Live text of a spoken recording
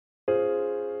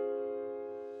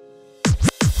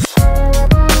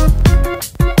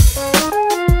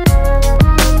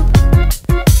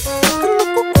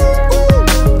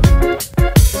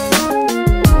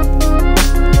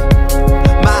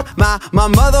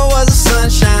mother was a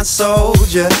sunshine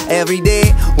soldier. Every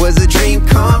day was a dream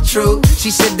come true.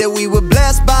 She said that we were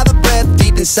blessed by the breath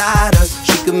deep inside us.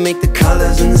 She could make the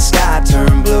colors in the sky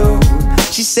turn blue.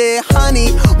 She said,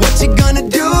 honey, what you gonna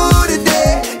do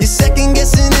today? You're second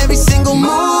guessing every single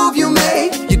move you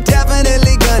make. You're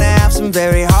definitely gonna have some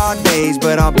very hard days,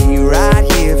 but I'll be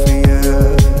right here for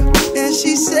you. And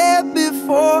she said,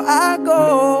 before I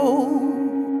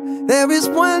go, there is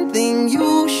one thing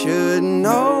you should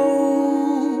know.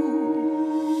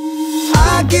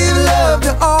 I give love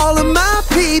to all of my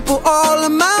people. All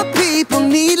of my people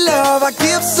need love. I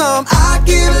give some. I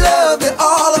give love to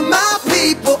all of my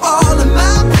people. All of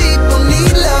my people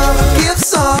need love. I give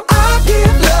some. I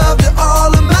give love to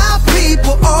all of my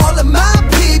people. All of my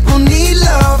people need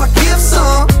love. I give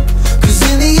some. Cause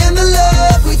in the end the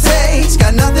love we take's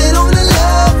got nothing on the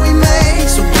love we make.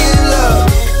 So give love.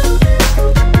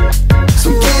 So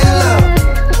give love.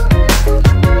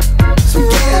 So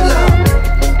give love.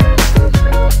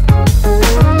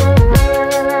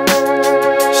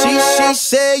 She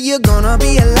said you're gonna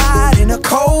be a light in a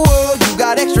cold world. You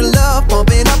got extra love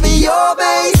pumping up in your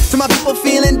veins. To my people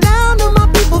feeling down, to my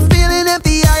people feeling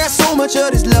empty, I got so much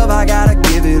of this love, I gotta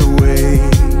give it away.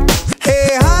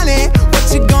 Hey honey,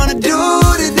 what you gonna do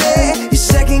today? You're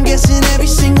second guessing every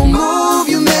single move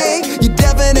you make. You're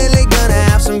definitely gonna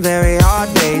have some very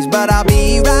hard days, but I'll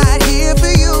be right here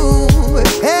for you.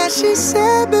 And she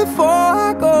said before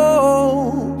I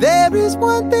go, there is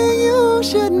one thing you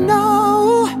should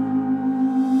know.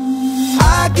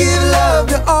 I give love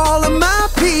to all of my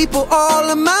people. All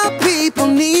of my people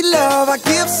need love. I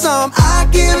give some. I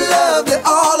give love to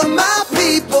all of my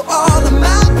people. All of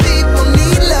my people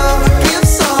need love. I give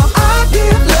some. I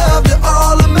give love to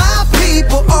all of my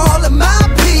people. All of my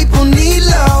people need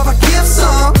love. I give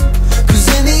some. Cause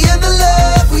in the end the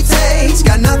love we take's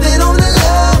got nothing on the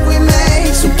love we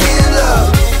make. So give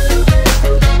love.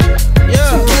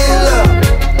 So give love.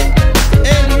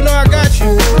 And you know I got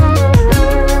you.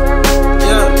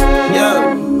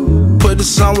 Put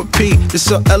this on repeat, this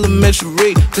so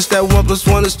elementary. Just that 1 +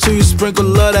 1 is 2, you sprinkle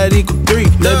love that equal 3.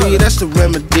 Baby, that's the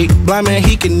remedy. Blind man,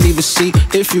 he can even see.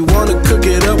 If you wanna cook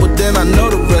it up, well then I know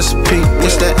the recipe.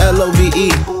 It's that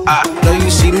L-O-V-E, I know you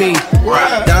see me.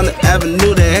 Down the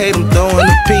avenue, they hate, I'm throwing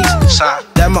a piece.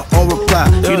 That my own reply,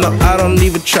 you know I don't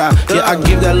even try. Yeah, I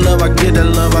give that love, I give that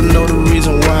love, I know the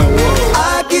reason why I want.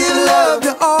 I give love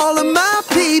to all of my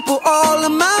people. All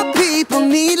of my people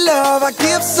need love. I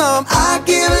give some. I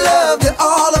give love to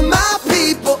all of my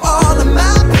people. All of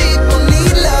my people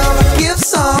need love. I give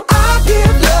some. I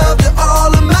give love to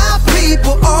all of my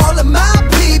people. All of my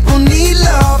people need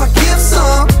love. I give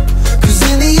some. Cause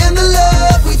in the end the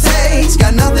love we take's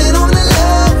got nothing on the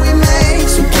love we make.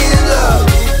 So give love.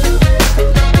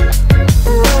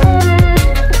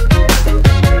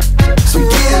 So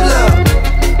give love.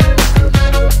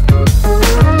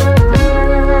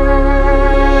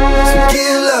 So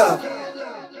give love.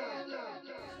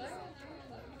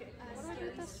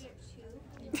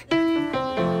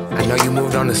 I know you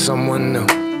moved on to someone new.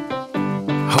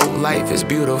 Whole life is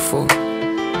beautiful.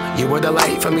 You were the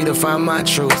light for me to find my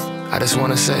truth. I just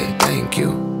wanna say thank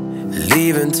you.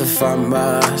 Leaving to find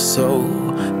my soul.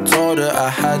 Told her I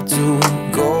had to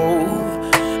go.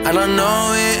 And I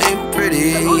know it ain't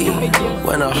pretty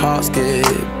when our hearts get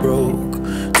broke.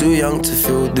 Too young to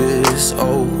feel this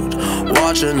old,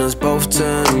 watching us both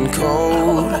turn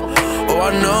cold. Oh,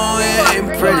 I know it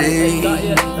ain't pretty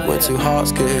when two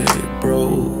hearts get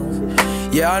broke.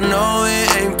 Yeah, I know it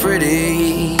ain't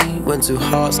pretty when two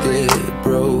hearts get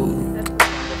broke.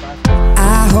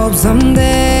 I hope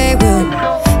someday we'll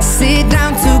sit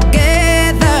down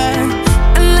together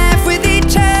and laugh with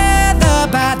each other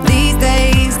about these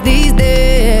days, these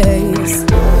days.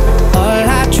 All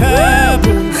our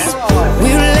troubles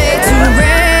we'll lay to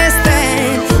rest,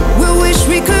 and we wish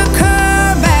we could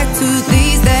come back to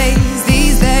these days,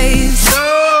 these days.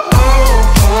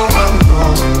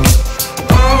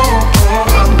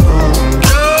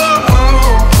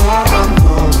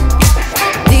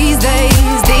 These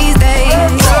days, these days.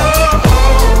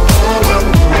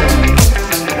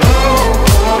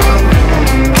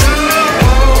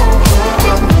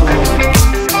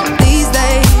 These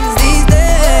days, these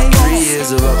days. 3 years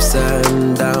of ups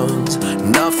and downs,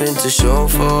 nothing to show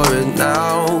for it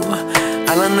now.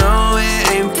 And I know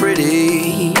it ain't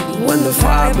pretty when the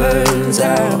fire burns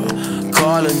out.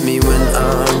 Calling me when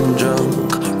I'm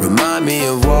drunk, remind me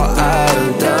of what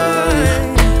I've done.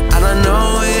 And I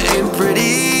know it ain't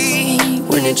pretty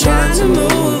when you're trying to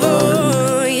move on.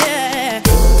 Oh, yeah.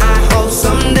 I hope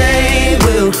someday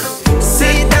we'll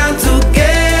sit down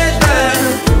together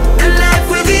and laugh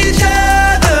with each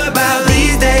other about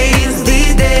these days,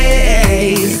 these days.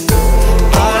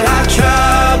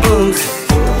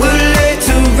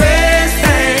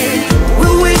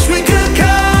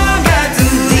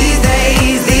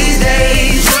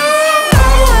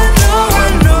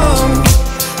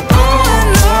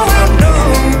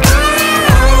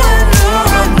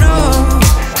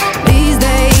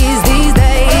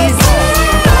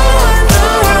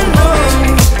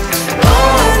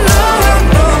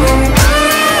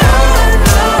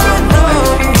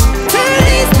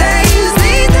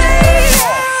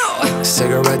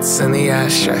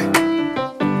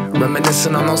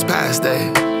 reminiscing on those past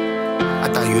days. I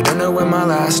thought you didn't know my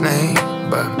last name,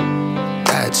 but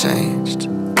that changed.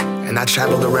 And I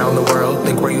traveled around the world,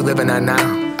 think where you living at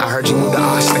now. I heard you moved to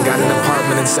Austin, got an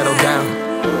apartment and settled down.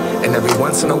 And every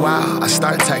once in a while, I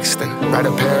start texting, write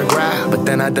a paragraph, but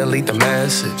then I delete the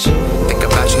message. Think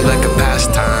about you like a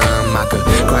pastime. I could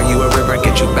cry you a river,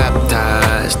 get you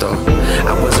baptized. Or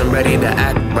I wasn't ready to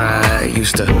act right.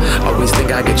 Used to always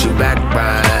think I'd get you back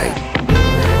right.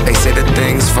 They say that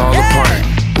things fall apart.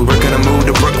 We were gonna move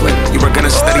to Brooklyn, you were gonna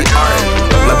study art.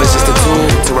 Love is just a tool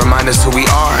to remind us who we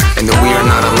are, and that we are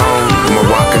not alone when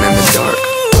we're walking